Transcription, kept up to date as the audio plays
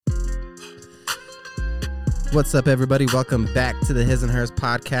What's up, everybody? Welcome back to the His and Hers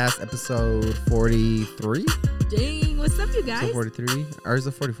podcast, episode 43. Dang, what's up, you guys? So 43, or is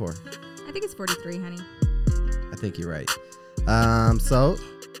it 44? I think it's 43, honey. I think you're right. So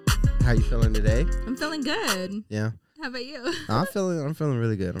how you feeling today? I'm feeling good. Yeah. How about you? I'm feeling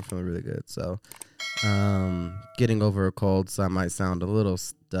really good. So, getting over a cold, so I might sound a little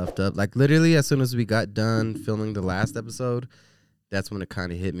stuffed up. Like literally, as soon as we got done filming the last episode, that's when it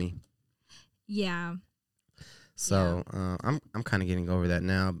kind of hit me. Yeah. So I'm kind of getting over that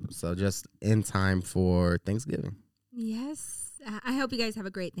now. So just in time for Thanksgiving. Yes. I hope you guys have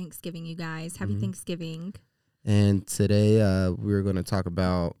a great Thanksgiving, you guys. Happy Thanksgiving. And today we're going to talk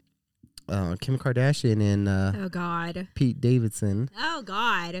about Kim Kardashian and Oh, God. Pete Davidson. Oh,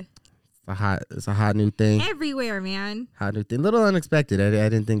 God. It's a hot new thing. Everywhere, man. Hot new thing. A little unexpected. I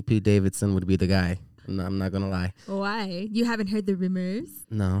didn't think Pete Davidson would be the guy. I'm not going to lie. Why? You haven't heard the rumors?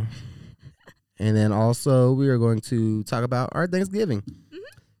 No. And then also we are going to talk about our Thanksgiving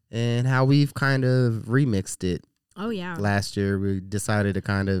and how we've kind of remixed it. Oh, yeah. Last year we decided to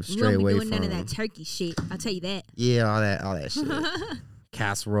kind of stray away from none of that turkey shit. I'll tell you that. Yeah, all that shit.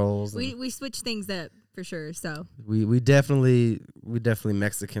 Casseroles. We switched things up for sure. So we definitely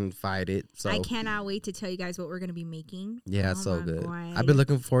Mexican-fied it. So I cannot wait to tell you guys what we're gonna be making. Yeah, it's so good. God. I've been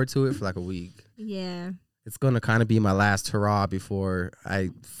looking forward to it for like a week. Yeah. It's going to kind of be my last hurrah before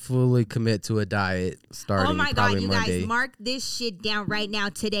I fully commit to a diet starting probably Monday. Oh, my God, you guys, mark this shit down right now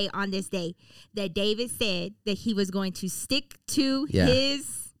today on this day that David said that he was going to stick to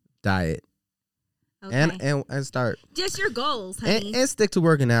his diet. Okay. And start. Just your goals, honey. And stick to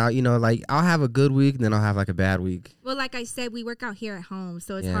working out. You know, like I'll have a good week, then I'll have like a bad week. Well, like I said, we work out here at home,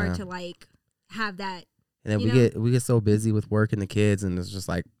 so it's hard to like have that. And then we get so busy with work and the kids, and it's just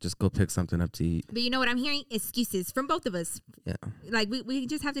like, just go pick something up to eat. But you know what I'm hearing? Excuses from both of us. Yeah. Like we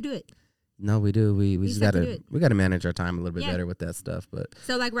just have to do it. No, we do. We just gotta manage our time a little bit better with that stuff. But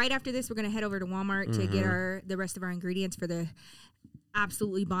so like right after this, we're gonna head over to Walmart to get the rest of our ingredients for the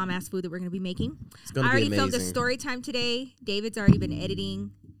absolutely bomb ass food that we're gonna be making. It's gonna I already be filmed the story time today. David's already been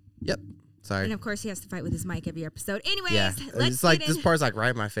editing. Yep. Sorry. And of course he has to fight with his mic every episode. Anyways, it's like this part's like right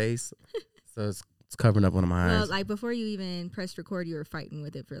in my face, so it's covering up one of my eyes. Well, like before you even pressed record, you were fighting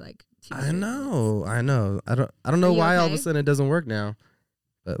with it for like 2 I know. I don't know why all of a sudden it doesn't work now,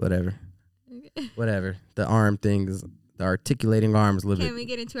 but whatever. Whatever. The arm things, the articulating arm is a little bit. Can we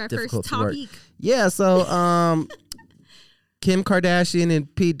get into our difficult first topic? Yeah. So, Kim Kardashian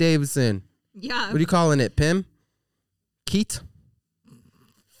and Pete Davidson. Yeah. What are you calling it? Pim? Keat?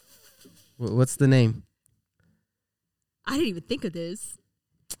 What's the name? I didn't even think of this.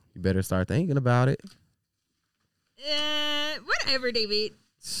 You better start thinking about it. Whatever, David.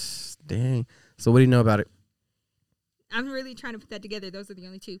 Dang. So what do you know about it? I'm really trying to put that together. Those are the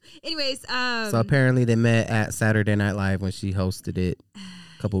only two. Anyways, so apparently they met at Saturday Night Live when she hosted it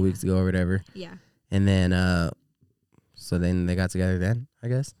a couple weeks ago or whatever. Yeah. And then so then they got together then, I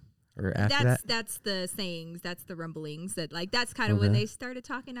guess? Or after that? That's the sayings, that's the rumblings that like that's kind of when they started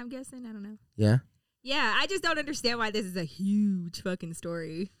talking, I'm guessing. I don't know. Yeah. Yeah, I just don't understand why this is a huge fucking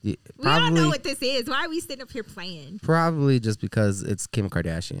story. Yeah, we all know what this is. Why are we sitting up here playing? Probably just because it's Kim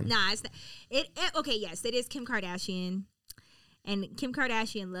Kardashian. Nah, it's not. Okay, yes, it is Kim Kardashian. And Kim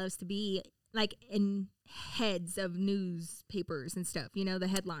Kardashian loves to be like in heads of newspapers and stuff, you know, the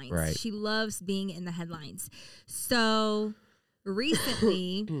headlines. Right. She loves being in the headlines. So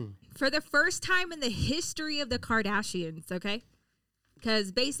recently, for the first time in the history of the Kardashians, okay?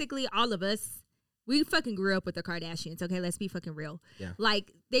 Because basically all of us, we fucking grew up with the Kardashians, okay? Let's be fucking real. Yeah.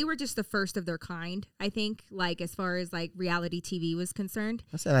 Like, they were just the first of their kind, I think, like, as far as, like, reality TV was concerned.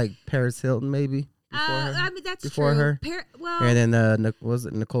 I said, like, Paris Hilton, maybe? I mean, that's before true. her? Well, and then, was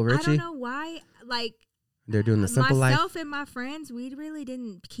it Nicole Richie? I don't know why, like... They're doing the Simple Life? Myself and my friends, we really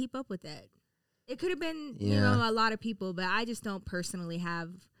didn't keep up with that. It could have been, you know, a lot of people, but I just don't personally have...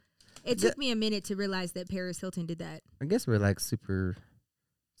 It took me a minute to realize that Paris Hilton did that. I guess we're, like, super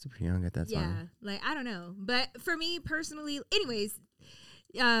young at that time. Yeah, like, I don't know. But for me personally, anyways,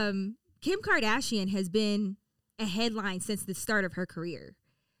 Kim Kardashian has been a headline since the start of her career.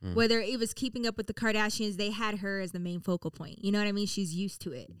 Whether it was Keeping Up with the Kardashians, they had her as the main focal point. You know what I mean? She's used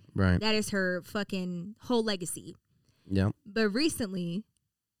to it. Right. That is her fucking whole legacy. Yeah. But recently,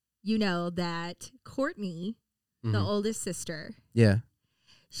 you know that Kourtney, the oldest sister,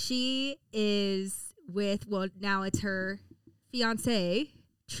 she is with, well, now it's her fiance,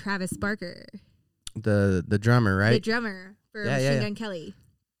 Travis Barker. The drummer, right? The drummer for Machine Gun Kelly.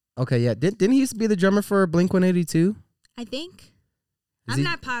 Okay, yeah. Didn't he used to be the drummer for Blink-182? I think. I'm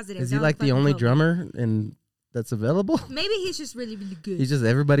not positive. Is he like the only drummer in that's available. Maybe he's just really, really good. He's just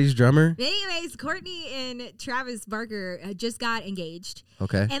everybody's drummer. But anyways, Courtney and Travis Barker just got engaged.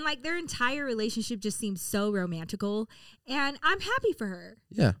 Okay. And like their entire relationship just seems so romantical. And I'm happy for her.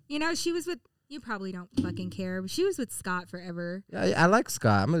 Yeah. You know, she was with, you probably don't fucking care, but she was with Scott forever. Yeah, I like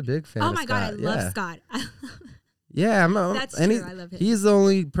Scott. I'm a big fan. Oh my of God, Scott. I love Yeah. Scott. Yeah, That's true. I love him. He's the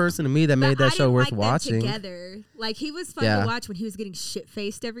only person to me that made But that I show didn't worth like them watching. together. Like he was fun Yeah. to watch when he was getting shit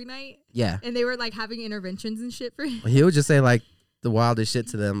faced every night. Yeah. And they were like having interventions and shit for him. He would just say like the wildest shit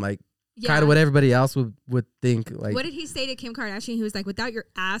to them, like Yeah. kind of what everybody else would think. Like, What did he say to Kim Kardashian? He was like, without your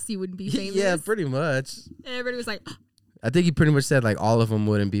ass, you wouldn't be famous. yeah, pretty much. And everybody was like, I think he pretty much said like all of them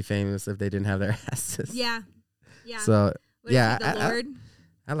wouldn't be famous if they didn't have their asses. yeah. Yeah. So What is yeah, he, the Lord?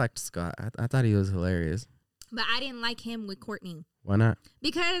 I liked Scott. I thought he was hilarious. But I didn't like him with Courtney. Why not?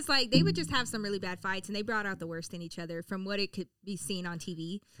 Because like they would just have some really bad fights and they brought out the worst in each other from what it could be seen on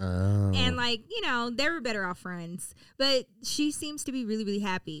TV. Oh. And like, you know, they were better off friends. But she seems to be really, really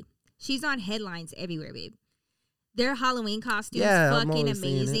happy. She's on headlines everywhere, babe. Their Halloween costumes I'm fucking always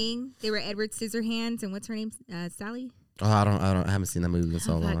seeing it. amazing. They were Edward Scissorhands and what's her name? Sally? Oh, I haven't seen that movie in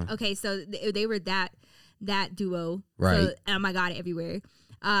so long. Okay, so they were that duo. Right. So, oh my God, everywhere.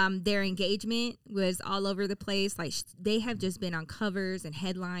 Their engagement was all over the place. Like they have just been on covers and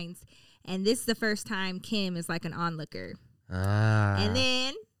headlines. And this is the first time Kim is like an onlooker. And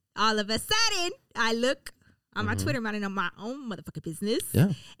then all of a sudden, I look on my Twitter, minding on my own motherfucking business.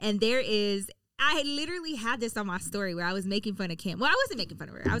 Yeah. And I literally had this on my story where I was making fun of Kim. Well, I wasn't making fun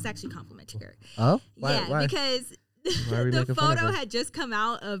of her. I was actually complimenting her. Oh? Why? Because Why are we the making fun of photo her? had just come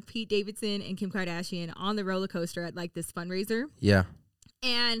out of Pete Davidson and Kim Kardashian on the roller coaster at like this fundraiser. Yeah.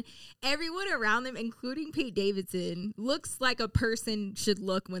 And everyone around them, including Pete Davidson, looks like a person should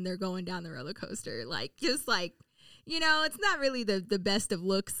look when they're going down the roller coaster. Like, just like, you know, it's not really the best of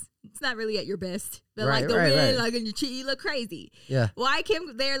looks. It's not really at your best. But like the wind, like in your cheek, you look crazy. Yeah. Why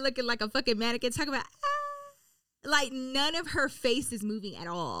Kim there looking like a fucking mannequin? Talking about, like none of her face is moving at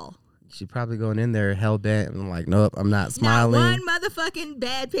all. She probably going in there hell bent and like, nope, I'm not smiling. Not one motherfucking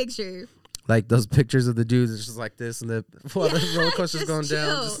bad picture. Like those pictures of the dudes, it's just like this, and the roller coaster's going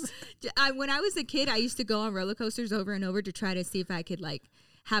down. When I was a kid, I used to go on roller coasters over and over to try to see if I could like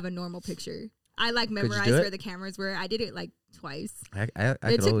have a normal picture. I like memorized where the cameras were. I did it like twice.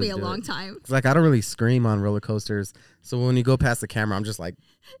 It took me a long time. Like I don't really scream on roller coasters, so when you go past the camera, I'm just like,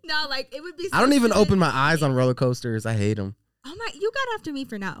 no, like it would be. So I don't even stupid. open my eyes on roller coasters. I hate them. Oh my! You got after me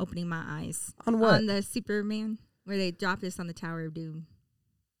for not opening my eyes on what? On the Superman where they dropped us on the Tower of Doom.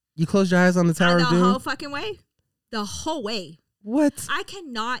 You closed your eyes on the Tower of Doom the whole fucking way. The whole way. What? I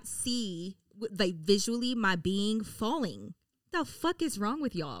cannot see like visually my being falling. The fuck is wrong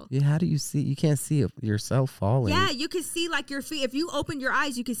with y'all? Yeah, how do you see? You can't see yourself falling. Yeah, you can see like your feet. If you open your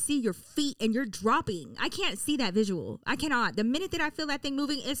eyes, you can see your feet and you're dropping. I can't see that visual. I cannot. The minute that I feel that thing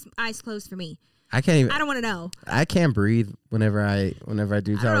moving, it's eyes closed for me. I can't even. I don't want to know. I can't breathe whenever I do Tower of Doom.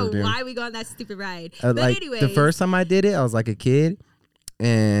 I don't know why we go on that stupid ride. But like anyway, the first time I did it, I was like a kid,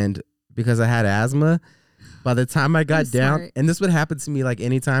 and because I had asthma, by the time I got down, smart. and this would happen to me like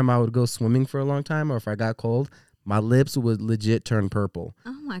anytime I would go swimming for a long time, or if I got cold, my lips would legit turn purple.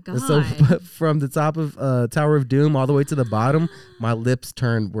 Oh my God. And so from the top of Tower of Doom all the way to the bottom, my lips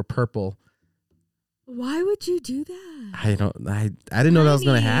were purple. Why would you do that? I didn't know that was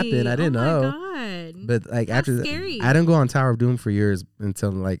gonna happen. I didn't know. God. But like That's after scary. I didn't go on Tower of Doom for years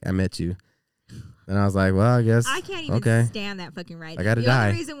until like I met you. And I was like, well, I guess I can't even stand that fucking ride. I gotta the die.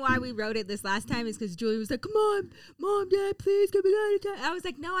 only reason why we wrote it this last time is because Julie was like, come on, Mom, Dad, please, get me out of town. I was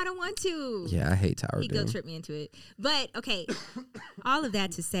like, no, I don't want to. Yeah, I hate Tower of He Doom. guilt tripped me into it. But, okay, all of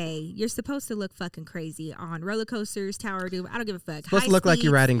that to say, you're supposed to look fucking crazy on roller coasters, Tower of Doom. I don't give a fuck. Supposed to look like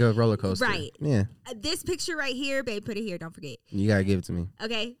you're riding a roller coaster. Right. Yeah. This picture right here, babe, put it here. Don't forget. You gotta give it to me.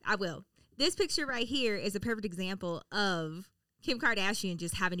 Okay, I will. This picture right here is a perfect example of Kim Kardashian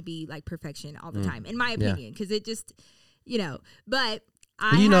just having to be like perfection all the time, in my opinion, because it just, but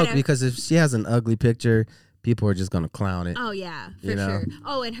because if she has an ugly picture, people are just gonna clown it. Oh yeah, for sure.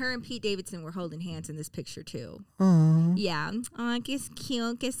 Oh, and her and Pete Davidson were holding hands in this picture too. Aww. Yeah. Oh, guess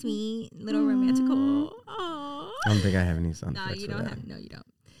cute, guess sweet, little romantical. Oh. I don't think I have any sound No, effects you for don't that. have. No, you don't.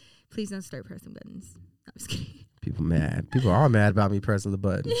 Please don't start pressing buttons. I'm just kidding. People mad. People are mad about me pressing the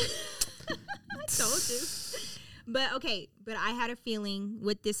button. I told you. But okay, but I had a feeling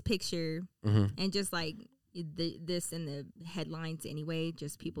with this picture and just like this in the headlines anyway,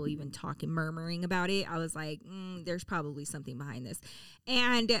 just people even talking, murmuring about it. I was like, there's probably something behind this.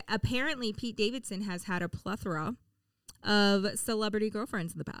 And apparently Pete Davidson has had a plethora of celebrity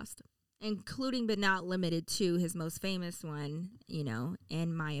girlfriends in the past, including but not limited to his most famous one,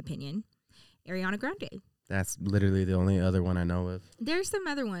 in my opinion, Ariana Grande. That's literally the only other one I know of. There's some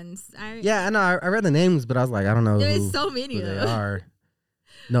other ones. Yeah, I know. I read the names, but I was like, I don't know There's so many who though. they are.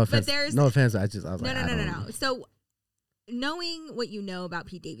 No offense. No offense. I was like, No. So, knowing what you know about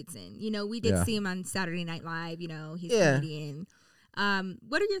Pete Davidson, we did see him on Saturday Night Live. He's a comedian.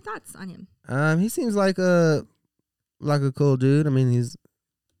 What are your thoughts on him? He seems like a cool dude. I mean,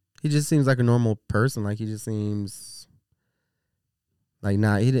 he just seems like a normal person. Like he just seems like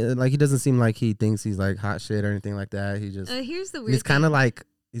he doesn't seem like he thinks he's like hot shit or anything like that. He just here's the weird. He's kind of like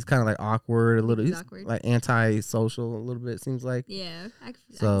awkward a little. He's awkward. Like anti-social a little bit. Seems like. Yeah, I can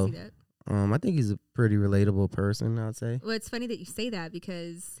see that. I think he's a pretty relatable person, I'd say. Well, it's funny that you say that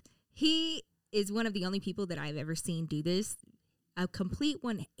because he is one of the only people that I've ever seen do this, a complete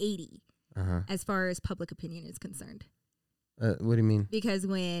 180 as far as public opinion is concerned. What do you mean? Because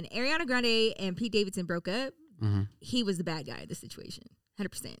when Ariana Grande and Pete Davidson broke up, he was the bad guy of the situation.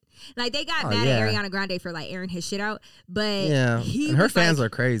 100%. Like they got mad at Ariana Grande for like airing his shit out, but and her fans are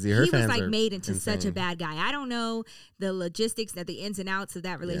crazy. Her fans was like are made into insane. such a bad guy. I don't know the logistics, the ins and outs of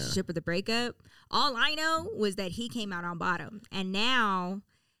that relationship or the breakup. All I know was that he came out on bottom, and now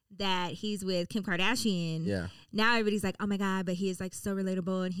that he's with Kim Kardashian, now everybody's like, oh my God, but he is like so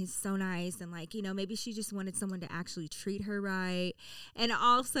relatable and he's so nice, and like maybe she just wanted someone to actually treat her right. And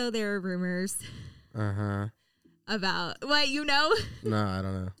also there are rumors. About what No, I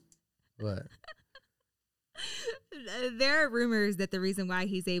don't know. What? There are rumors that the reason why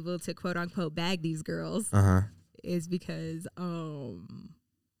he's able to quote unquote bag these girls is because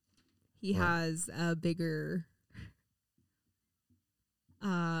he has a bigger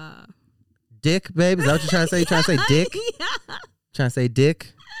dick, babe. Is that what you're trying to say? You trying to say dick? Yeah. Trying to say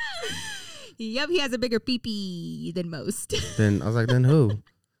dick? Yep, he has a bigger pee-pee than most. Then I was like, then who?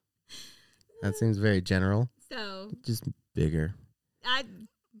 That seems very general. So just bigger. I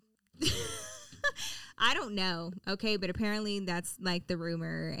don't know. Okay, but apparently that's like the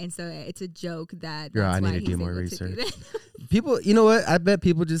rumor, and so it's a joke that. Girl, I need to do more research. People, you know what? I bet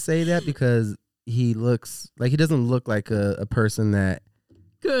people just say that because he doesn't look like a person that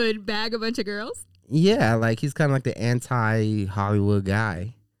could bag a bunch of girls. Yeah, like he's kind of like the anti-Hollywood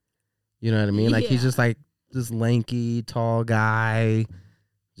guy. You know what I mean? Like he's just like this lanky, tall guy.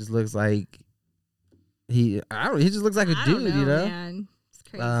 Just looks like. He just looks like a dude, you know. Man. It's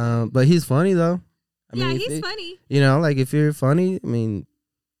crazy. But he's funny though. I mean, he's funny. You know, like if you're funny, I mean,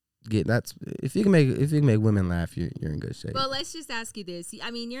 if you can make women laugh, you're in good shape. Well, let's just ask you this.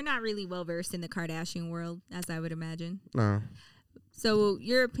 I mean, you're not really well versed in the Kardashian world, as I would imagine. No. So,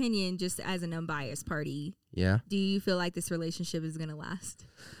 your opinion, just as an unbiased party, yeah. Do you feel like this relationship is gonna last?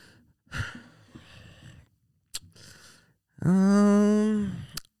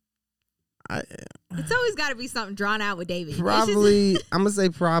 It's always got to be something drawn out with David. Probably, I'm gonna say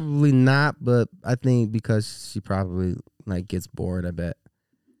probably not, but I think because she probably like gets bored. I bet.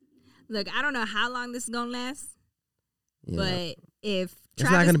 Look, I don't know how long this is gonna last, but if it's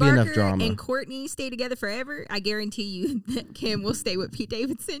Travis not gonna Barker be enough drama and Courtney stay together forever, I guarantee you that Kim will stay with Pete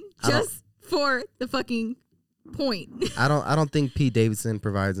Davidson just for the fucking point. I don't think Pete Davidson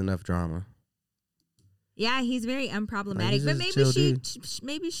provides enough drama. Yeah, he's very unproblematic, but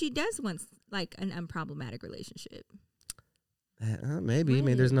maybe she does want like an unproblematic relationship. Maybe. I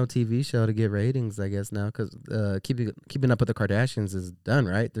mean, there's no TV show to get ratings, I guess now, because keeping up with the Kardashians is done,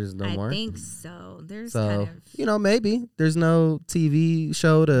 right? There's no more. I think so. There's maybe there's no TV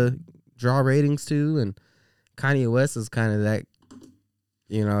show to draw ratings to, and Kanye West is kind of that.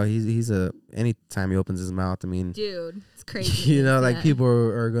 You know, he's anytime he opens his mouth, I mean, dude, it's crazy. You know, like people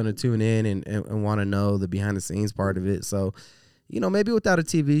are going to tune in and want to know the behind the scenes part of it. So, you know, maybe without a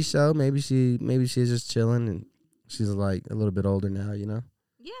TV show, maybe she's just chilling and she's like a little bit older now. You know.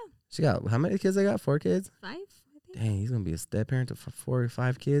 Yeah. She got how many kids? They got 4 kids. 5. I think. Dang, he's gonna be a step parent to 4 or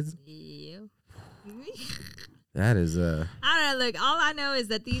 5 kids. Yeah. That is I don't know. Look, all I know is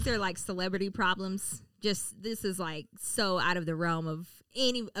that these are like celebrity problems. Just this is like so out of the realm of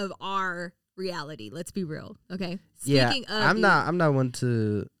any of our reality. Let's be real, okay? Speaking of, I'm not one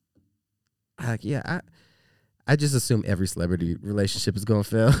to. I just assume every celebrity relationship is gonna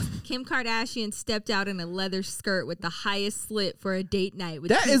fail. Kim Kardashian stepped out in a leather skirt with the highest slit for a date night with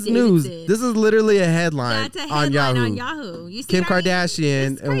that Pete is Davidson. News. This is literally a headline. That's a headline on Yahoo. You see Kim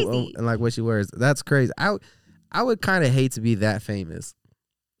Kardashian and like what she wears. That's crazy. I would kind of hate to be that famous.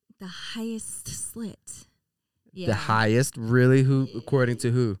 The highest slit. Yeah. The highest, really? Who? According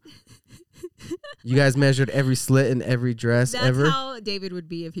to who? You guys measured every slit in every dress ever? That's how David would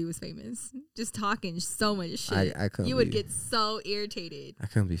be if he was famous. Just talking so much shit. I couldn't. You would get so irritated. I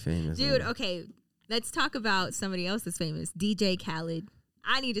couldn't be famous. Dude, man. okay. Let's talk about somebody else that's famous. DJ Khaled.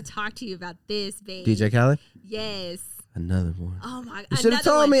 I need to talk to you about this, babe. DJ Khaled? Yes. Another one. Oh my god. You should have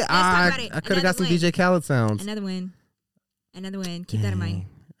told me. Let's talk about I it. could have got some DJ Khaled sounds. Another one. Another one. Keep that in mind.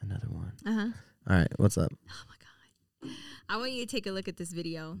 Another one. Uh-huh. All right, what's up? Oh my god. I want you to take a look at this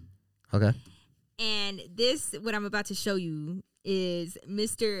video. Okay. And this, what I'm about to show you, is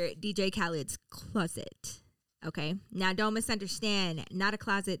Mr. DJ Khaled's closet. Okay? Now, don't misunderstand. Not a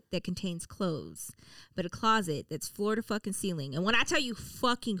closet that contains clothes, but a closet that's floor to fucking ceiling. And when I tell you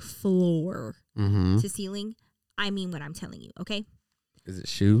fucking floor to ceiling, I mean what I'm telling you, okay? Is it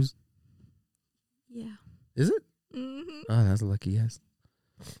shoes? Yeah. Is it? Mm-hmm. Oh, that's a lucky yes.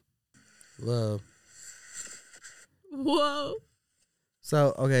 Whoa. Whoa.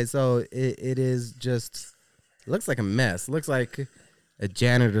 So, okay, so it is just, looks like a mess. Looks like a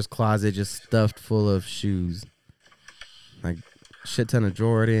janitor's closet just stuffed full of shoes. Like, shit ton of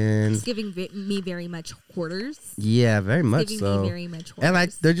Jordans. It's giving me very much hoarders. Yeah, very much giving so. me very much hoarders. And,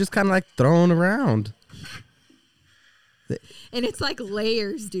 like, they're just kind of, like, thrown around. And it's like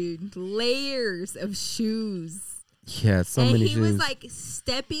layers, dude. Layers of shoes. Yeah, so many shoes. And he was like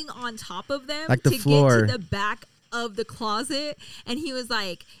stepping on top of them like the to floor. get to the back of the closet. And he was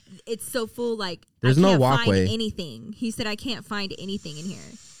like, it's so full, like, there's I no can't walkway. find anything. He said, I can't find anything in here.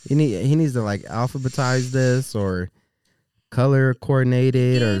 He needs to like alphabetize this or color coordinate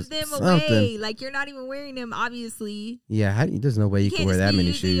it or Give them something. away. Like, you're not even wearing them, obviously. Yeah, there's no way you can wear that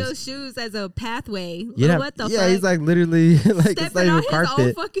many shoes. Your shoes as a pathway. Yeah, What the fuck? yeah, he's like literally like it's not Stepping on even his carpet.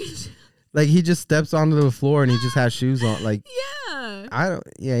 own fucking Like he just steps onto the floor and he just has shoes on. Like yeah. I don't.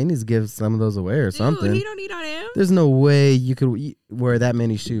 Yeah, he needs to give some of those away or something. He don't need on him. There's no way you could wear that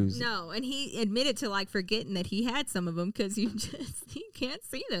many shoes. No, and he admitted to like forgetting that he had some of them because you can't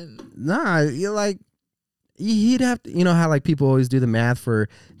see them. Nah, you're like he'd have to. You know how like people always do the math for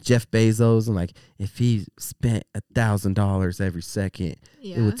Jeff Bezos and like if he spent $1,000 every second,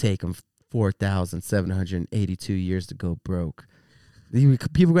 Yeah. it would take him 4,782 years to go broke.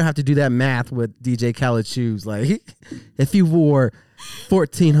 People gonna have to do that math with DJ Khaled shoes. Like, if he wore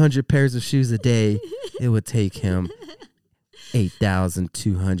 1,400 pairs of shoes a day, it would take him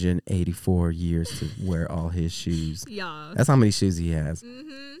 8,284 years to wear all his shoes. Yeah, That's how many shoes he has.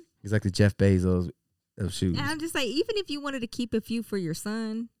 Mm-hmm. He's like the Jeff Bezos of shoes. And I'm just like, even if you wanted to keep a few for your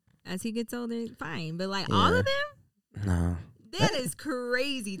son as he gets older, fine. But like Yeah. all of them, No. that is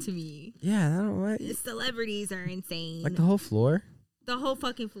crazy to me. Yeah, I don't know. The celebrities are insane. Like the whole floor. The whole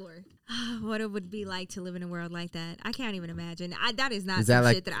fucking floor. What it would be like to live in a world like that. I can't even imagine. That is not Is some that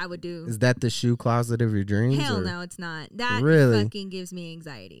like- shit that I would do. Is that the shoe closet of your dreams? Hell or? no, it's not. That Really? fucking gives me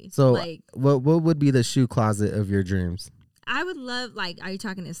anxiety. So, like, what would be the shoe closet of your dreams? I would love, like, are you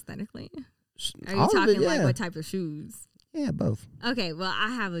talking aesthetically? Are you All of it, talking like yeah. what type of shoes? Yeah, both. Okay, well, I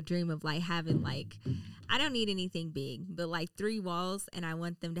have a dream of like having like, I don't need anything big, but like 3 walls, and I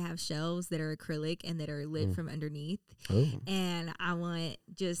want them to have shelves that are acrylic and that are lit from underneath. Oh. And I want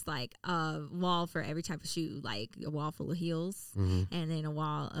just like a wall for every type of shoe, like a wall full of heels, Mhm. and then a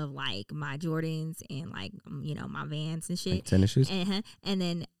wall of like my Jordans and like my Vans and shit. Like tennis shoes? And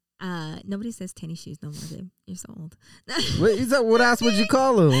then nobody says tennis shoes no more. Babe. You're so old. What else would you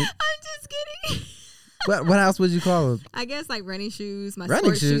call them? I'm just kidding. What else would you call them? I guess like running shoes, my Running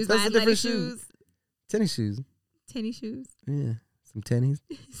sports shoes? shoes, That's my a different athletic shoe. shoes, Tennis shoes. tennis shoes. Yeah. Some tennies.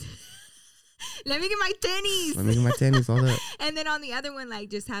 Let me get my tennies. I'm making my tennies all that. And then on the other one, like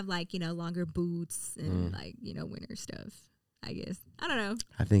just have like longer boots and like winter stuff. I guess I don't know.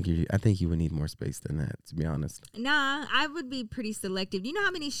 I think you would need more space than that, to be honest. Nah, I would be pretty selective. You know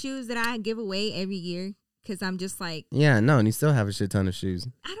how many shoes that I give away every year? Because I'm just like, Yeah, no, and you still have a shit ton of shoes.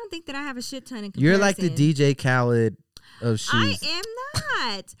 I don't think that I have a shit ton in comparison. You're like the DJ Khaled of shoes. I am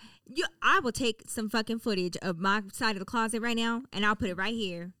not. I will take some fucking footage of my side of the closet right now, and I'll put it right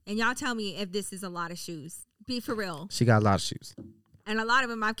here, and y'all tell me if this is a lot of shoes. Be for real. She got a lot of shoes. And a lot of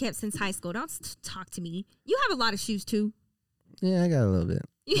them I've kept since high school. Don't talk to me. You have a lot of shoes too. Yeah, I got a little bit.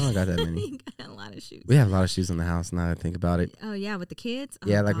 I don't got that many. You got a lot of shoes. We have a lot of shoes in the house now that I think about it. Oh yeah, with the kids. Oh,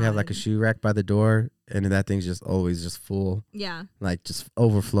 Yeah, like we have like a God. shoe rack by the door, and that thing's just always just full, Yeah. like just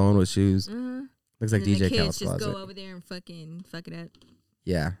overflowing with shoes. Uh-huh. Looks like And then DJ the Khaled's kids just closet. go over there and fucking fuck it up.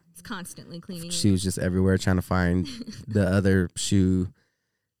 Yeah, It's constantly cleaning. it. shoes just everywhere trying to find the other shoe,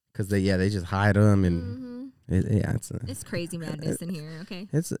 because they just hide them, and Mhm. It's crazy madness in here. Okay.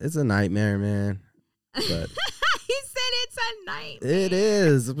 it's a nightmare, man. But He said it's a night. it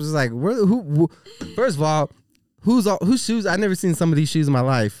is. It was like who first of all, whose shoes? I've never seen some of these shoes in my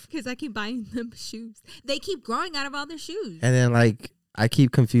life, Because I keep buying them shoes. They keep growing out of all their shoes. and then like I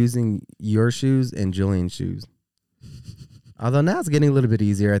keep confusing your shoes and Julian's shoes. Although now it's getting a little bit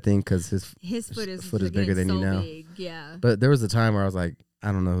easier, I think, because His foot is bigger getting than so you know. big. Yeah. But there was a time where I was like,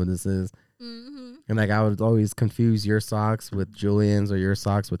 I don't know who this is. Mm-hmm. And like I would always confuse your socks with Julian's or your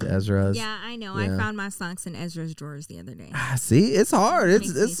socks with Ezra's. Yeah, I know. Yeah. I found my socks in Ezra's drawers the other day. See, it's hard. It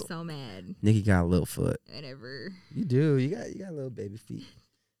makes It's me so mad. Nikki got a little foot. Whatever. You do. You got little baby feet.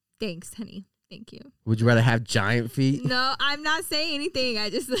 Thanks, honey. Thank you. Would you rather have giant feet? No, I'm not saying anything. I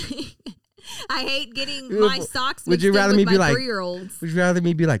just like I hate getting Would my socks you mixed in rather with me my be like- 3-year-olds. Would you rather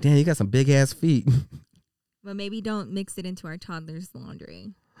me be like, damn, you got some big ass feet? Well, maybe don't mix it into our toddler's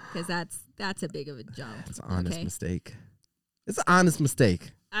laundry because that's a big of a jump. It's an honest mistake. It's an honest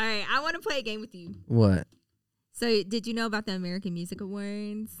mistake. All right, I want to play a game with you. What? So, did you know about the American Music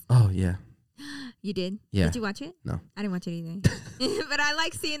Awards? Oh, yeah. You did? Yeah. Did you watch it? No. I didn't watch it either. But I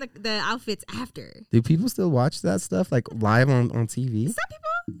like seeing the outfits after. Do people still watch that stuff like live on TV? Some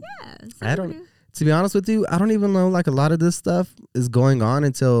people, yeah. Some I people don't. do. To be honest with you, I don't even know like a lot of this stuff is going on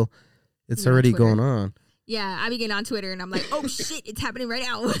until it's You're on already Twitter. going on. Yeah, I be getting on Twitter and I'm like, oh shit, it's happening right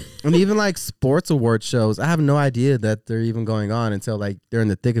now. And even like sports award shows, I have no idea that they're even going on until like they're in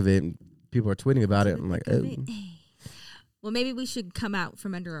the thick of it and people are tweeting about it. I'm like, oh. Well, maybe we should come out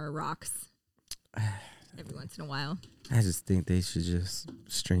from under our rocks every once in a while. I just think they should just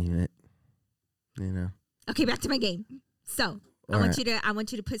stream it. You know. Okay, back to my game. So I want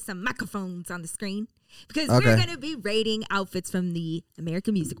you to put some microphones on the screen because Okay. we're gonna be rating outfits from the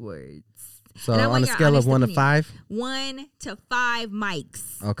American Music Awards. So And I on want a your scale of honest 1 to opinion. 5. 1 to 5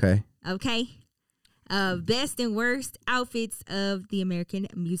 mics. Okay. Okay. Best and worst outfits of the American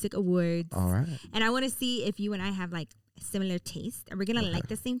Music Awards. All right. And I want to see if you and I have like similar taste. Are we gonna like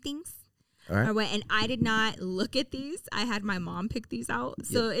the same things? All right. Or what? And I did not look at these. I had my mom pick these out.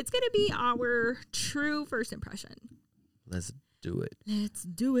 So it's gonna be our true first impression. Let's do it. Let's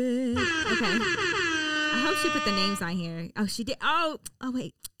do it. Okay. I hope she put the names on here. Oh, she did. Oh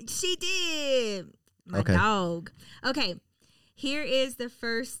wait. She did. My Okay. dog. Okay. Here is the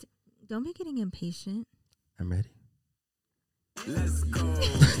first. Don't be getting impatient. I'm ready. Let's go.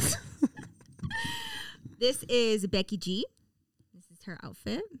 This is Becky G. This is her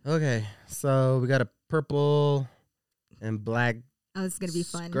outfit. Okay. So we got a purple and black Oh, it's gonna be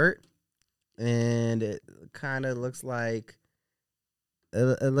fun. skirt, and it kind of looks like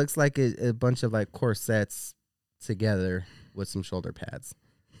it looks like a bunch of like corsets together with some shoulder pads.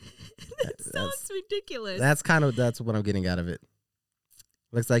 That sounds ridiculous. That's what I'm getting out of it.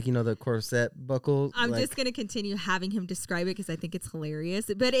 Looks like, you know, the corset buckle. I'm like, just going to continue having him describe it because I think it's hilarious.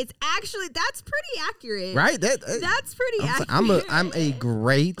 But it's actually, that's pretty accurate. right. That's pretty accurate. I'm a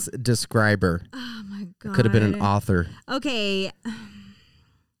great describer. Oh, my God. Could have been an author. Okay.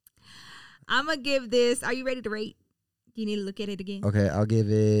 I'm going to give this. Are you ready to rate? Do you need to look at it again? Okay, I'll give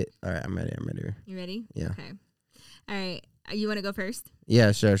it. All right, I'm ready. You ready? Yeah. Okay. All right. You want to go first?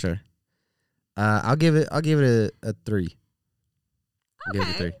 Yeah, sure. I'll give it a 3. I'll give it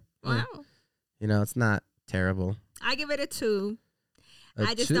a 3. Wow. Yeah. You know, it's not terrible. I give it a 2. A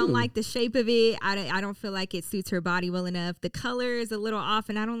I just 2. don't like the shape of it. I don't feel like it suits her body well enough. The color is a little off,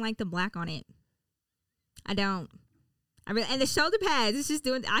 and I don't like the black on it. I don't. And the shoulder pads, it's just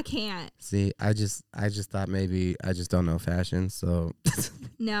doing. I can't. See, I just thought maybe I just don't know fashion, so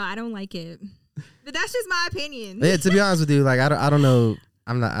No, I don't like it. But that's just my opinion. yeah. To be honest with you, like I don't know.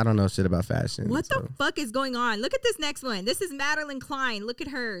 I don't know shit about fashion. What so. the fuck is going on? Look at this next one. This is Madeline Klein. Look at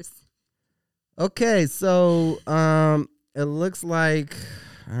hers. Okay, so it looks like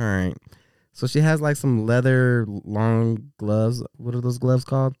all right. So she has like some leather long gloves. What are those gloves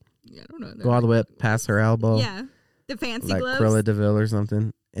called? Yeah, I don't know. Go all the way up past her elbow. Yeah, the fancy like gloves. Cruella de Vil or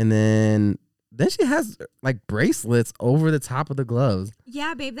something. And then she has like bracelets over the top of the gloves.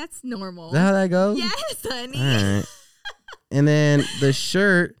 Yeah, babe, that's normal. Is that how that goes? Yes, honey. All right. And then the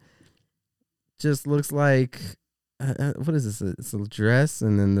shirt just looks like what is this? It's a dress,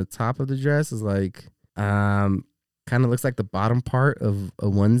 and then the top of the dress is like kind of looks like the bottom part of a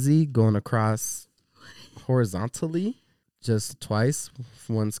onesie going across horizontally just twice.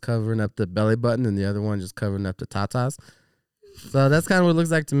 One's covering up the belly button, and the other one just covering up the tatas. So that's kind of what it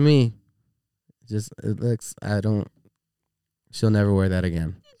looks like to me. Just it looks. She'll never wear that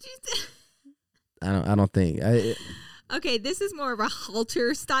again. I don't think. Okay, this is more of a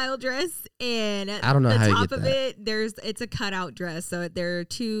halter style dress, and I don't know the how you top get of that. it's a cutout dress. So there are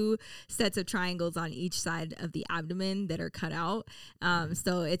 2 sets of triangles on each side of the abdomen that are cut out.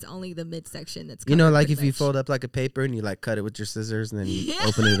 So it's only the midsection that's You know, covered like pretty if you much. fold up like a paper and you like cut it with your scissors and then you Yeah,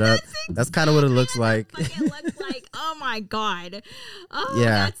 open it up. That's kind of what it looks like. That's what it looks like. Oh my god. Oh,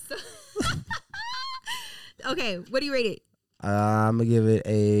 Yeah. That's okay, what do you rate it? I'm gonna give it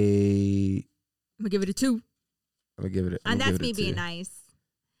a. I'm gonna give it a 2. I'm gonna give it. And that's me a being 2. nice.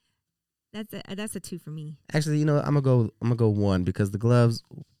 That's a 2 for me. Actually, you know what? I'm gonna go 1 because the gloves.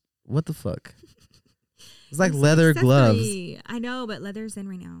 What the fuck? It's like leather gloves. Accessory. I know, but leather's in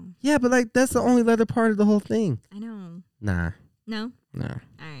right now. Yeah, but like that's the only leather part of the whole thing. I know. Nah, No? nah.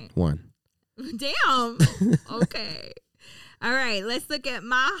 All right. 1. Damn. Okay. All right. Let's look at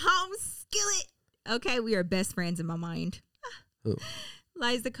my home skillet. Okay. We are best friends in my mind. Who?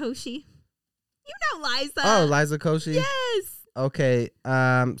 Liza Koshy. You know Liza. Oh, Liza Koshy. Yes. Okay.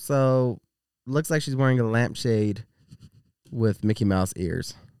 So looks like she's wearing a lampshade with Mickey Mouse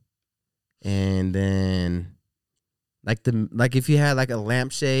ears, and then like if you had like a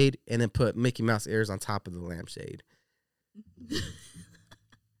lampshade and then put Mickey Mouse ears on top of the lampshade.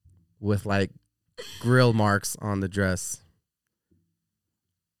 With like grill marks on the dress.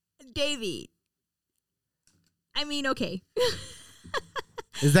 Davey. I mean, okay.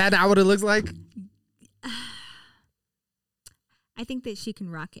 Is that not what it looks like? I think that she can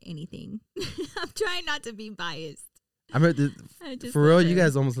rock anything. I'm trying not to be biased. I mean, for real, love you her.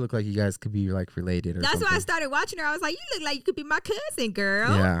 guys almost look like you guys could be like related or That's something. why I started watching her. I was like, you look like you could be my cousin,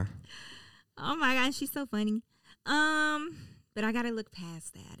 girl. Yeah. Oh my gosh, she's so funny. But I gotta look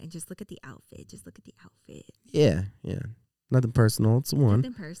past that and just look at the outfit. Just look at the outfit. Yeah. Yeah. Nothing personal. It's 1.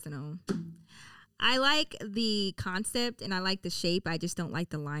 Nothing personal. I like the concept and I like the shape. I just don't like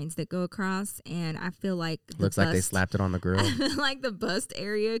the lines that go across. And I feel like Looks like they slapped it on the grill. I feel like the bust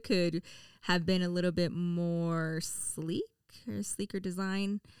area could have been a little bit more sleek or sleeker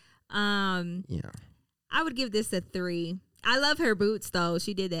design. Yeah. I would give this a 3. I love her boots though.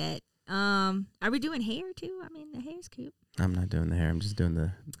 She did that. Are we doing hair too? I mean, the hair's cute. I'm not doing the hair. I'm just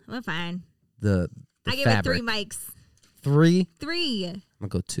doing Well, fine. the I give fabric. it 3 mics. 3? 3. I'm gonna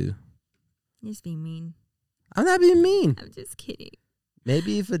go 2. Just being mean. I'm not being mean. I'm just kidding.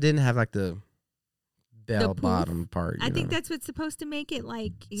 Maybe if it didn't have like the bell poof? bottom part. I think know. that's what's supposed to make it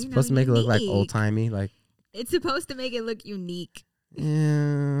like It's supposed to make it look like old timey. Like, It's supposed to make it look unique.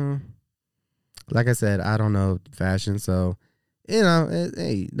 yeah. Like I said, I don't know fashion, so you know,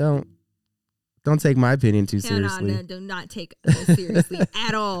 hey, don't take my opinion too seriously. No, do not take us seriously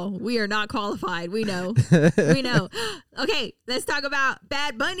at all. We are not qualified. We know. We know. Okay, let's talk about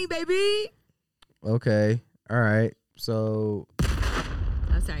Bad Bunny, baby. Okay, all right. So,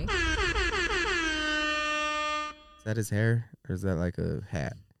 Oh, sorry. is that his hair or is that like a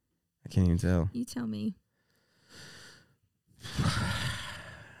hat? I can't even tell. You tell me.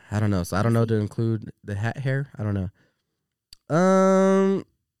 I don't know. So I don't know to include the hat hair. I don't know.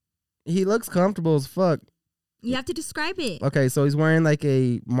 He looks comfortable as fuck. You have to describe it. Okay, so he's wearing like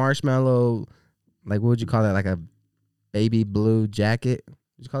a marshmallow, like what would you call that? Like a baby blue jacket.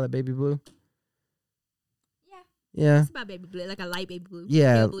 Would you call that baby blue? Yeah. Yeah. It's about baby blue, like a light baby blue.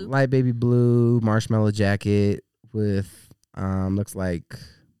 Yeah, Pale blue. light baby blue marshmallow jacket with looks like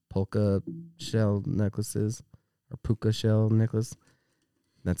polka shell necklaces or puka shell necklace.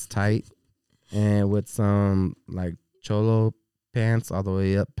 That's tight. And with some like cholo pants all the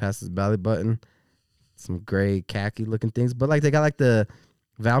way up past his belly button. Some gray khaki looking things. But like they got like the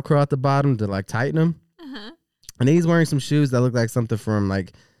Velcro at the bottom to like tighten them. Uh-huh. And then he's wearing some shoes that look like something from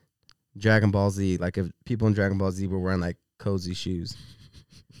like Dragon Ball Z. Like if people in Dragon Ball Z were wearing like cozy shoes.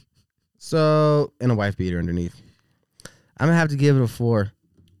 So, and a wife beater underneath. I'm going to have to give it a 4.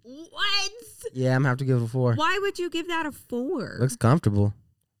 What? Yeah, I'm going to have to give it a 4. Why would you give that a 4? Looks comfortable.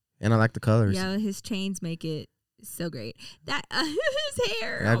 And I like the colors. Yeah, his chains make it so great. That his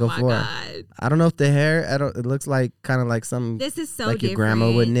hair. Yeah, oh go my for it. god. I don't know if the hair, it looks like kind of like some, This is so like different. your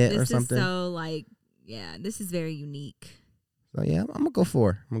grandma would knit or This something. is so like, yeah, this is very unique. so yeah, I'm going to go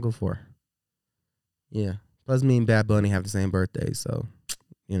 4. I'm going to go 4. Yeah. Plus me and Bad Bunny have the same birthday, so,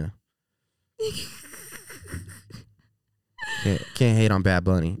 you know. Can't hate on Bad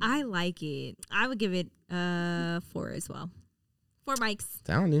Bunny. I like it. I would give it 4 as well. 4 mics.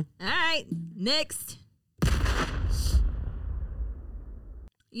 Telling you. All right, next.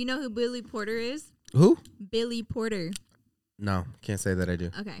 You know who Billy Porter is? Who? Billy Porter. No, can't say that I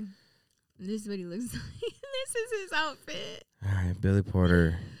do. Okay. This is what he looks like. This is his outfit. All right, Billy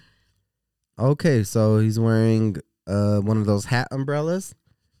Porter. Okay, so he's wearing one of those hat umbrellas,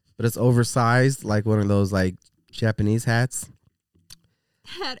 but it's oversized, like one of those like Japanese hats.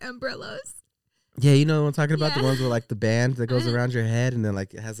 Hat umbrellas. Yeah, you know what I'm talking about? The Yeah. ones with like the band that goes around your head and then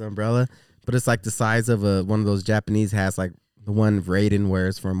like it has an umbrella, but it's like the size of one of those Japanese hats, like the one Raiden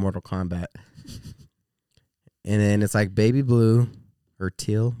wears for Mortal Kombat. And then it's like baby blue or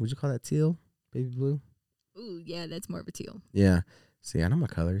teal. Would you call that teal? Baby blue? Ooh, yeah, that's more of a teal. Yeah. See, I know my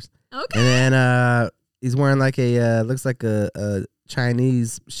colors. Okay. And then he's wearing like a looks like a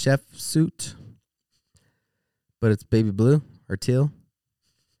Chinese chef suit, but it's baby blue or teal.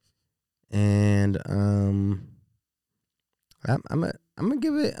 And I'm gonna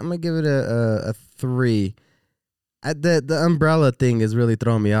give it a 3. The umbrella thing is really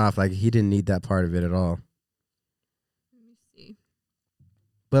throwing me off. Like, he didn't need that part of it at all. Let me see.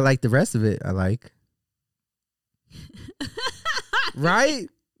 But like the rest of it, I like. Right?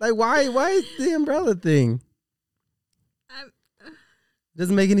 Like, why the umbrella thing?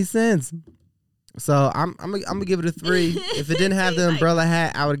 Doesn't make any sense. So I'm gonna give it a 3. If it didn't have the umbrella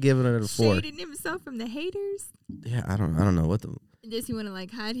hat, I would give it a 4. Shading himself from the haters. Yeah, I don't know what the. Does he want to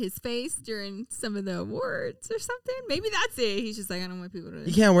like hide his face during some of the awards or something? Maybe that's it. He's just like, I don't want people to.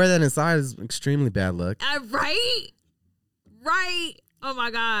 You can't wear that inside. It's extremely bad luck. Right. Oh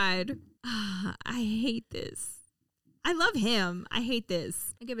my God. I hate this. I love him. I hate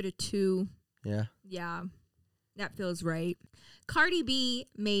this. I give it a 2. Yeah. Yeah, that feels right. Cardi B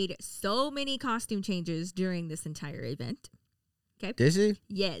made so many costume changes during this entire event. Okay. Did she?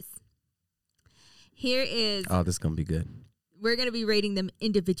 Yes. Here is. Oh, this is gonna be good. We're gonna be rating them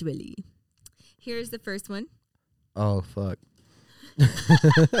individually. Here's the first one. Oh fuck.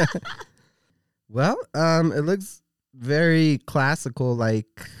 Well, it looks very classical,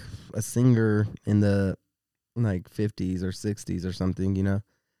 like a singer in the like 50s or 60s or something, you know?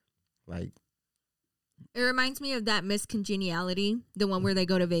 Like, It reminds me of that Miss Congeniality, the one where they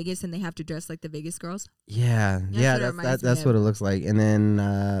go to Vegas and they have to dress like the Vegas girls. yeah, That's yeah, what it reminds me that's of. what it looks like. And then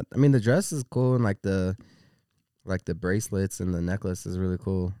I mean, the dress is cool, and like the bracelets and the necklace is really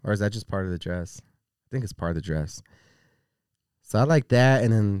cool. Or is that just part of the dress? I think it's part of the dress. So I like that,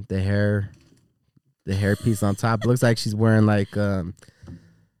 and then the hair piece on top. It looks like she's wearing like some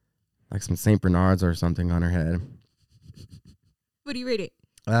Saint Bernards or something on her head. What do you rate it?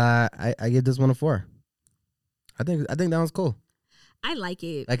 I give this one a 4. I think that one's cool. I like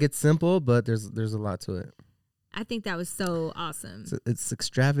it. Like, it's simple, but there's a lot to it. I think that was so awesome. It's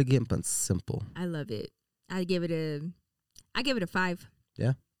extravagant but simple. I love it. I give it a 5.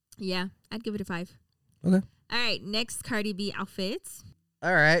 Yeah? Yeah, I'd give it a 5. Okay. All right, next Cardi B outfits.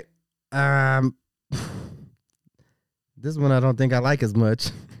 All right. This one I don't think I like as much.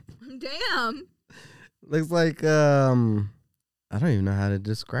 Damn. Looks like I don't even know how to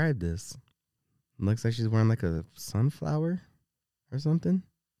describe this. Looks like she's wearing like a sunflower or something.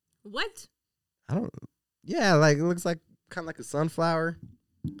 What? Yeah, like it looks like kind of like a sunflower,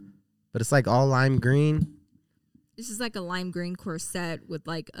 but it's like all lime green. This is like a lime green corset with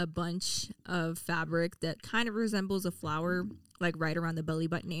like a bunch of fabric that kind of resembles a flower, like right around the belly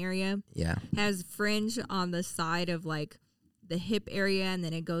button area. Yeah. Has fringe on the side of like the hip area, and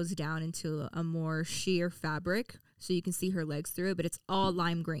then it goes down into a more sheer fabric, so you can see her legs through it, but it's all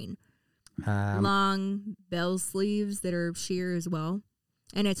lime green. Long bell sleeves that are sheer as well.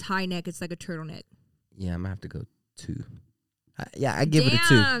 And it's high neck. It's like a turtleneck. Yeah, I'm going to have to go 2. I give it a 2.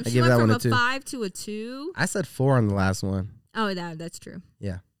 I She give went that from one a a 2. 5 to a 2. I said 4 on the last one. Oh, that's true.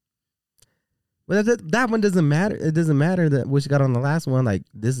 Yeah. Well, that one doesn't matter. It doesn't matter that what she got on the last one. Like,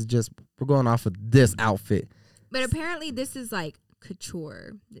 this is just, we're going off of this outfit. But apparently this is like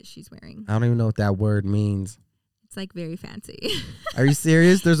couture that she's wearing. I don't even know what that word means. It's like very fancy. Are you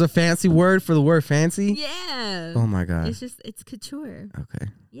serious? There's a fancy word for the word fancy? Yeah. Oh my God. It's couture. Okay.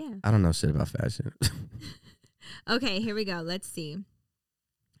 Yeah. I don't know shit about fashion. Okay, here we go. Let's see.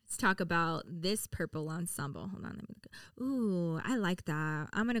 Let's talk about this purple ensemble. Hold on. Let me look. Ooh, I like that.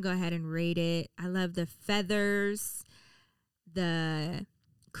 I'm going to go ahead and rate it. I love the feathers, the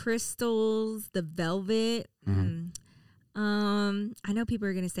crystals, the velvet. Mhm. I know people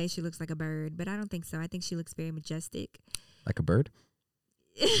are going to say she looks like a bird, but I don't think so. I think she looks very majestic. Like a bird?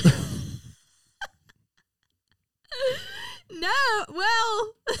 No,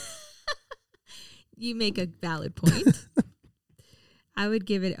 well, you make a valid point. I would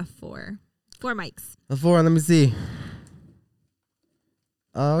give it a 4. 4 mics. A 4. Let me see.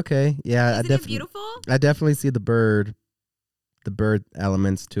 Oh, okay. Yeah, Isn't it beautiful? I definitely see the bird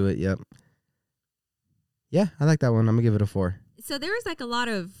elements to it. Yep. Yeah, I like that one. I'm gonna give it a 4. So there was like a lot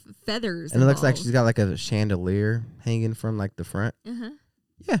of feathers. And it looks like involved. she's got like a chandelier hanging from like the front. Uh-huh.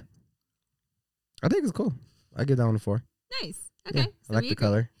 Yeah, I think it's cool. I give that one a 4. Nice. Okay. Yeah, So I like we the agree.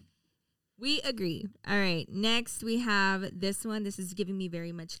 color. We agree. All right. Next, we have this one. This is giving me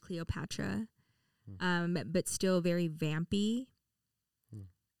very much Cleopatra, but still very vampy.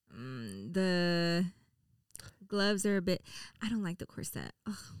 The gloves are a bit. I don't like the corset.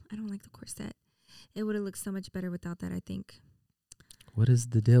 Ugh, I don't like the corset. It would have looked so much better without that, I think. What is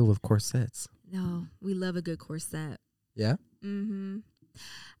the deal with corsets? No, we love a good corset. Yeah. Mm-hmm.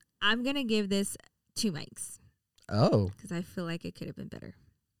 I'm going to give this 2 mics Oh. because I feel like it could have been better.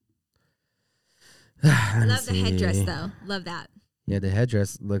 Let's Love the headdress, see. though. Love that. Yeah, the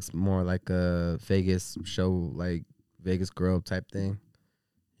headdress looks more like a Vegas show, like Vegas girl type thing.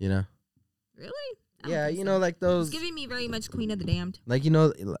 You know? Really? I don't Yeah, think you so. know, like It's those, giving me very much Queen of the Damned. like, you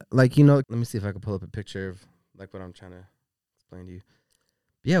know, let me see if I can pull up a picture of like what I'm trying to explain to you.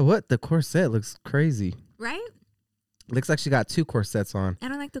 Yeah, what? The corset looks crazy. Right? Looks like she got 2 corsets on. I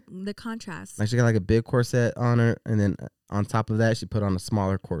don't like the contrast. Like she got like a big corset on her, and then on top of that, she put on a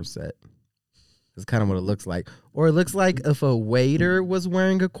smaller corset. That's kind of what it looks like. Or it looks like if a waiter was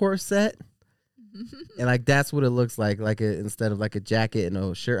wearing a corset. And like that's what it looks like. Like instead of like a jacket and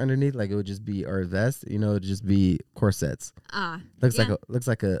a shirt underneath, like it would just be, or a vest, you know, it would just be corsets. Looks yeah.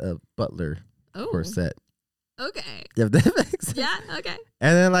 like a butler corset. Okay. If that makes sense. Yeah, okay.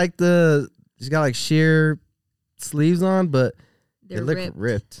 And then like she's got like sheer sleeves on, but They're they look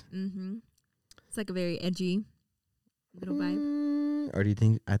ripped. Mm-hmm. It's like a very edgy little vibe. Or do you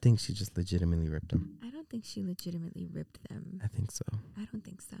think? I think she just legitimately ripped them. I don't think she legitimately ripped them. I think so. I don't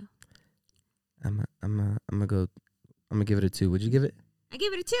think so. I'm gonna give it a 2. Would you give it? I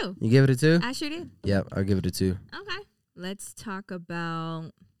gave it a 2. You give it a 2? I sure did. Yep, I'll give it a 2. Okay. Let's talk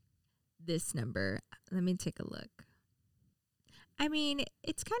about this number. Let me take a look. I mean,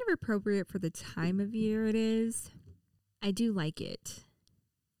 it's kind of appropriate for the time of year it is. I do like it.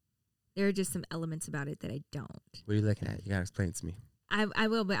 There are just some elements about it that I don't. What are you looking at? You gotta explain it to me. I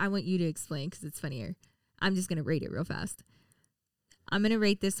will, but I want you to explain because it's funnier. I'm just going to rate it real fast. I'm going to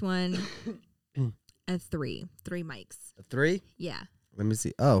rate this one a 3. 3 mics. A 3? Yeah. Let me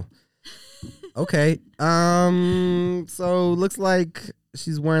see. Oh. Okay. So looks like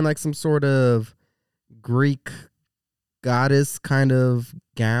she's wearing like some sort of Greek goddess kind of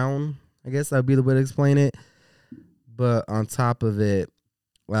gown. I guess that would be the way to explain it. But on top of it,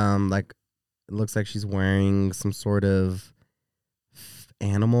 like it looks like she's wearing some sort of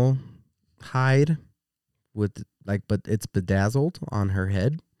animal hide with like, but it's bedazzled on her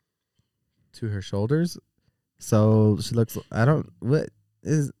head to her shoulders. So she looks, if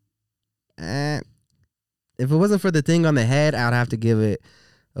it wasn't for the thing on the head, I'd have to give it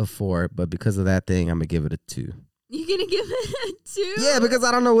a 4. But because of that thing, I'm going to give it a 2. You're going to give it a 2? Yeah, because I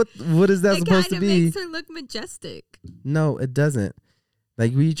don't know what is that supposed to be. It kind of makes her look majestic. No, it doesn't.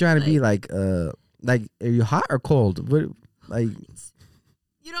 Like, were you trying to be like, are you hot or cold? What, like,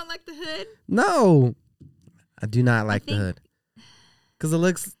 you don't like the hood? No, I do not like the hood. Because it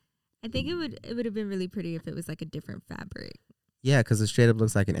looks. I think it would have been really pretty if it was like a different fabric. Yeah, because it straight up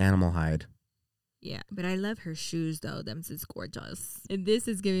looks like an animal hide. Yeah, but I love her shoes though. Them's is gorgeous. And this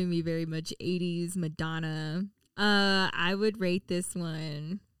is giving me very much 80s Madonna. I would rate this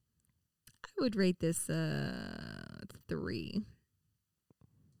one. I would rate this 3.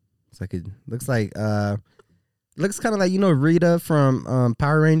 It's like it looks like looks kind of like, you know, Rita from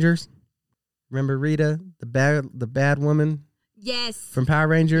Power Rangers. Remember Rita, the bad woman? Yes. From Power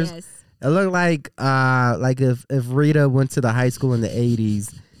Rangers? Yes. It looked like if Rita went to the high school in the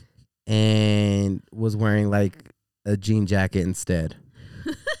 80s and was wearing like a jean jacket instead.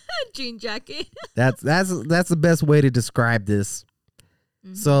 Jean jacket. That's the best way to describe this.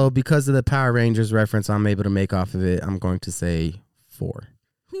 Mm-hmm. So because of the Power Rangers reference I'm able to make off of it, I'm going to say 4.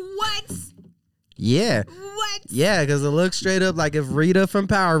 What? Yeah. What? Yeah, because it looks straight up like if Rita from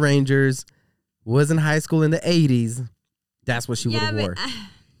Power Rangers was in high school in the 80s, that's what she would have wore.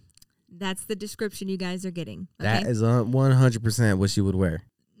 That's the description you guys are getting. Okay? That is 100% what she would wear.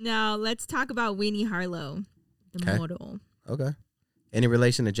 Now, let's talk about Winnie Harlow, the model. Okay. Any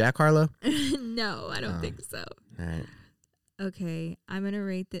relation to Jack Harlow? No, I don't think so. All right. Okay, I'm going to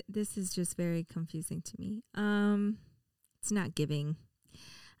rate that. This is just very confusing to me. It's not giving.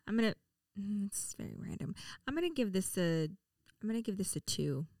 It's very random. I'm going to give this a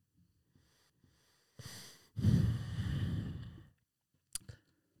 2.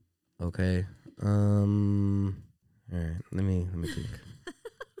 Okay. All right. Let me think.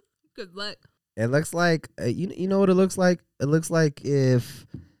 Good luck. It looks like you know what it looks like? It looks like if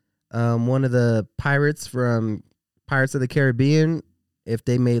one of the pirates from Pirates of the Caribbean, if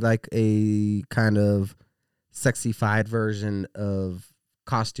they made like a kind of sexified version of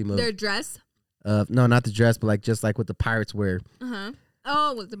costume of their dress? No, not the dress, but like just like what the pirates wear. Uh-huh.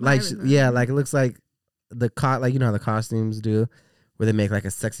 Oh, with the like pirate yeah, like it looks like like you know how the costumes do, where they make like a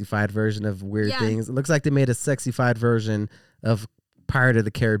sexified version of weird things. It looks like they made a sexified version of Pirate of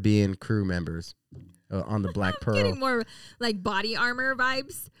the Caribbean crew members on the Black Pearl. Getting more like body armor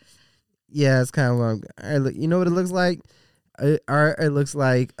vibes. Yeah, it's kind of you know what it looks like? It looks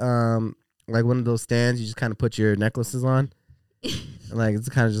like one of those stands you just kind of put your necklaces on. Like it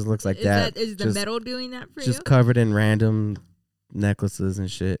kind of just looks like that. Is the metal doing that for you? Just covered in random necklaces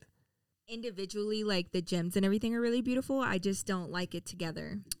and shit. individually, like the gems and everything are really beautiful. I just don't like it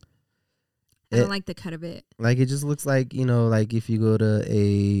together. I It- don't like the cut of it. Like it just looks like, you know, like if you go to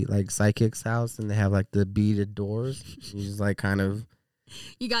a like psychic's house and they have like the beaded doors, you just like kind of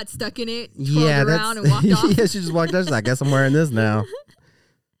You got stuck in it, twirled yeah, around, that's and walked off. yeah. She just walked out. She's like, I guess I'm wearing this now.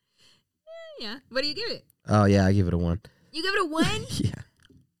 Yeah. What do you give it? Oh yeah, I give it a 1. You give it a 1? Yeah,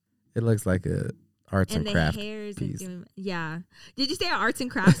 it looks like a arts and, And the craft hairs piece. and yeah. Did you say an arts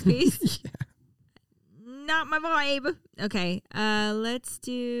and crafts piece? Yeah. Not my vibe. Okay. Let's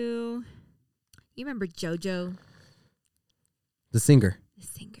do. You remember JoJo, The singer. the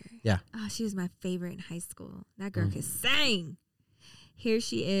singer? Yeah. Oh, she was my favorite in high school. That girl could sing. Here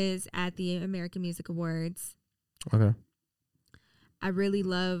she is at the American Music Awards. Okay. I really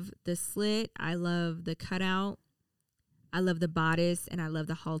love the slit. I love the cutout. I love the bodice, and I love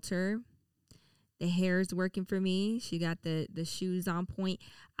the halter. The hair is working for me. She got the shoes on point.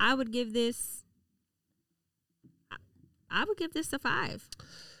 I would give this. I would give this a 5.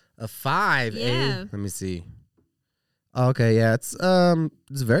 A 5. Yeah. Let me see. Okay, yeah, it's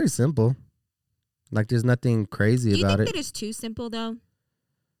very simple. Like there's nothing crazy Do you about think it. that it's too simple though?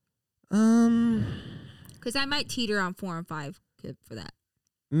 Um, Because I might teeter on 4 and 5 for that.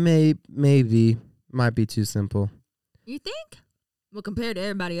 maybe might be too simple. You think? Well, compared to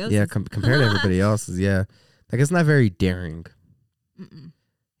everybody else. Yeah, compared to everybody else's, yeah. Like it's not very daring. Mm-mm.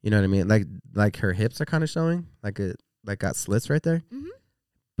 You know what I mean? Like her hips are kind of showing, like got slits right there. Mhm.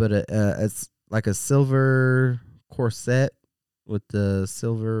 But it's like a silver corset with the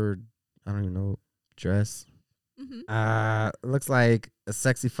silver, I don't even know, dress. Mm-hmm. It looks like a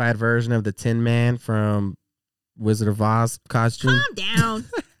sexified version of the Tin Man from Wizard of Oz costume. Calm down.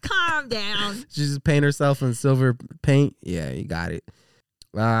 Calm down. She just paint herself in silver paint. Yeah, you got it.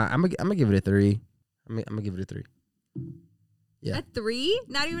 I'm gonna give it a 3. I'm gonna give it a 3. Yeah. A 3?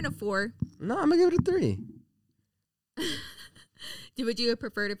 Not even a 4. No, I'm gonna give it a 3. Would you have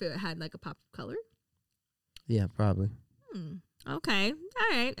preferred if it had like a pop of color? Yeah, probably. Okay. All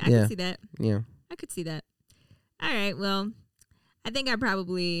right. I Yeah. can see that. Yeah. I could see that. All right. Well, I think I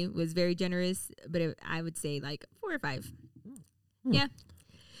probably was very generous, but I would say like 4 or 5. Yeah.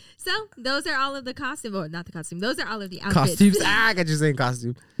 So those are all of the costume. Well, not the costume. Those are all of the outfits. Costumes. I got you saying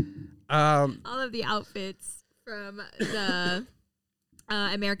costume. All of the outfits from the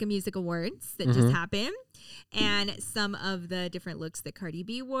American Music Awards that just happened, and some of the different looks that Cardi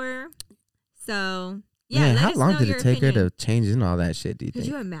B wore. So yeah, Man, let how us long know did your it take opinion. her to change in all that shit? Do you Could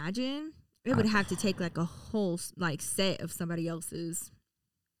think? you imagine? It would have to take like a whole like set of somebody else's.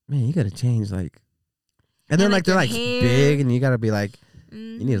 Man, you gotta change like, and then And, like like, they're your like hair. big, and you gotta be like,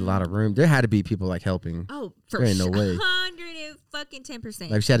 you need a lot of room. There had to be people like helping. Oh, for There ain't no sure. way.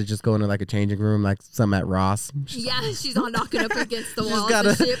 110%. Like she had to just go into like a changing room, like some at Ross. Yeah, she's all knocking up against the She's walls gotta-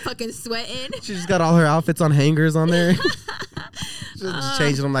 and shit, fucking sweating. She just got all her outfits on hangers on there. just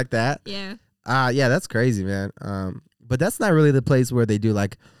changing them like that. Yeah. Yeah, that's crazy, man. But that's not really the place where they do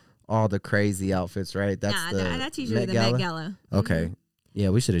like all the crazy outfits, right? That's That's usually the Met Gala. Okay. Yeah,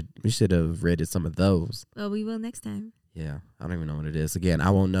 we should have rated some of those. Well, we will next time. Yeah, I don't even know what it is. Again, I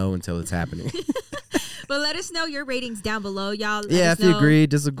won't know until it's happening. But let us know your ratings down below, y'all. Let Yeah, us if you know. agree,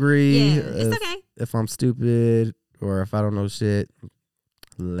 disagree. Yeah, it's okay. If I'm stupid or if I don't know shit,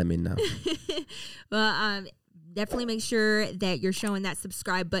 let me know. Well, definitely make sure that you're showing that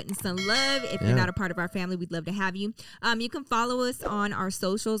subscribe button some love. If Yeah. you're not a part of our family, we'd love to have you. You can follow us on our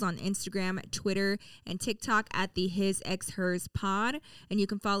socials on Instagram, Twitter, and TikTok at the His Ex Hers Pod. And you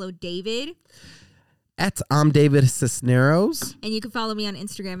can follow David. I'm David Cisneros. And you can follow me on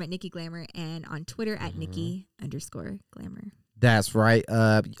Instagram at Nikki Glamour and on Twitter at Mm-hmm. Nikki_Glamour. That's right.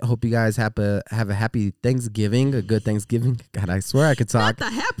 Hope you guys have a happy Thanksgiving, a good Thanksgiving. God, I swear I could talk.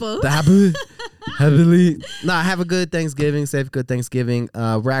 Not the Heppo. Happily. Nah, have a good Thanksgiving. Safe, good Thanksgiving.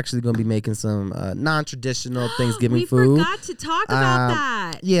 We're actually going to be making some non-traditional Thanksgiving We food. forgot to talk about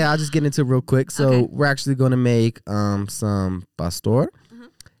that. Yeah, I'll just get into it real quick. So Okay. we're actually going to make some pastor,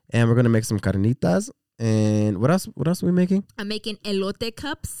 and we're going to make some carnitas. And what else? What else are we making? I'm making elote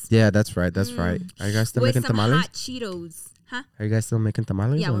cups Yeah, that's right. That's right. Are you guys still with making some tamales? hot Cheetos. Huh? Are you guys still making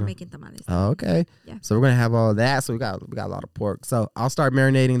tamales? Yeah, or we're no? making tamales. Oh, okay. Yeah. So we're gonna have all of that. So we got a lot of pork. So I'll start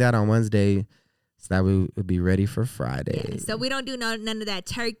marinating that on Wednesday, so that we'll be ready for Friday. Yeah, so we don't do none of that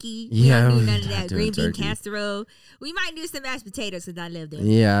turkey. Yeah, we don't we're do none of not that doing green bean turkey. casserole. We might do some mashed potatoes because I love them.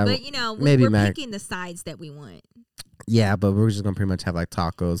 Yeah, But you know, maybe we're mac- picking the sides that we want. yeah, but we're just gonna pretty much have like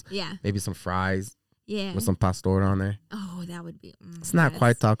tacos, Yeah, maybe some fries. Yeah. with some pastor on there. Oh, that would be. It's not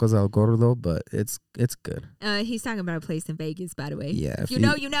quite tacos al gordo, but it's good. He's talking about a place in Vegas, by the way. Yeah, If you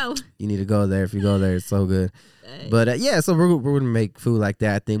know, you know. You need to go there. If you go there, it's so good. But yeah, so we're gonna make food like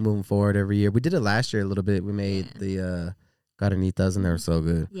that. I think moving forward every year. We did it last year a little bit. We made the carnitas, and they were so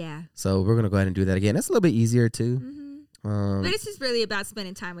good. Yeah. So we're gonna go ahead and do that again. That's a little bit easier too. Mm-hmm. But it's just really about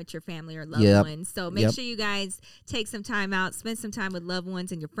spending time with your family or loved ones. So make sure you guys take some time out, spend some time with loved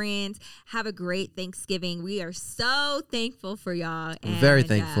ones and your friends. Have a great Thanksgiving. We are so thankful for y'all. And, very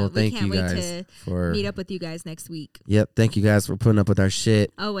thankful. Thank you guys to for meet up with you guys next week. Yep. Thank you guys for putting up with our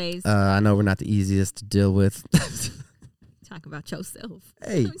shit. Always. I know we're not the easiest to deal with. Talk about yourself.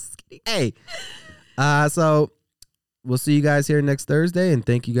 Hey. I'm just kidding. Hey. So we'll see you guys here next Thursday, and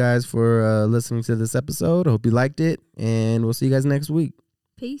thank you guys for listening to this episode. I hope you liked it, and we'll see you guys next week.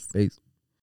 Peace. Peace.